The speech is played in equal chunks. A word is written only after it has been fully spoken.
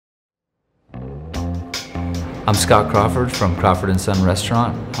I'm Scott Crawford from Crawford & Son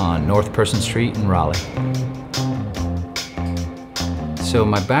Restaurant on North Person Street in Raleigh. So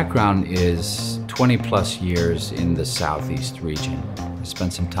my background is 20 plus years in the Southeast region. I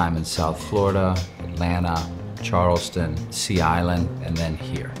spent some time in South Florida, Atlanta, Charleston, Sea Island, and then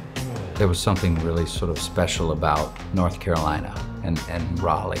here. There was something really sort of special about North Carolina and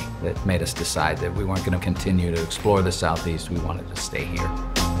Raleigh that made us decide that we weren't going to continue to explore the Southeast, we wanted to stay here.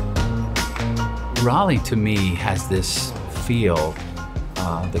 Raleigh to me has this feel,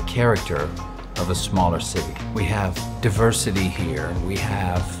 the character of a smaller city. We have diversity here, we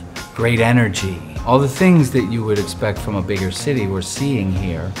have great energy. All the things that you would expect from a bigger city we're seeing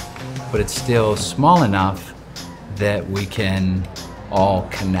here, but it's still small enough that we can all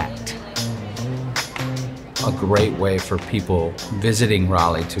connect. A great way for people visiting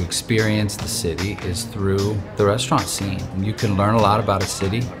Raleigh to experience the city is through the restaurant scene. You can learn a lot about a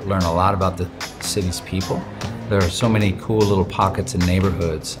city, learn a lot about the city's people. There are so many cool little pockets and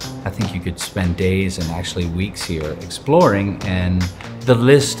neighborhoods. I think you could spend days and actually weeks here exploring, and the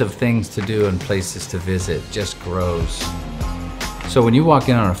list of things to do and places to visit just grows. So when you walk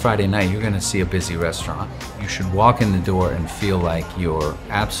in on a Friday night, you're going to see a busy restaurant. You should walk in the door and feel like you're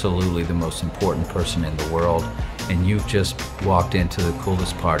absolutely the most important person in the world, and you've just walked into the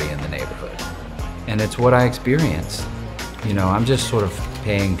coolest party in the neighborhood. And it's what I experienced. You know, I'm just sort of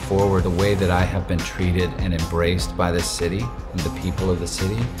paying forward the way that I have been treated and embraced by this city and the people of the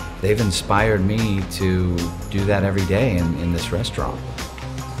city. They've inspired me to do that every day in this restaurant.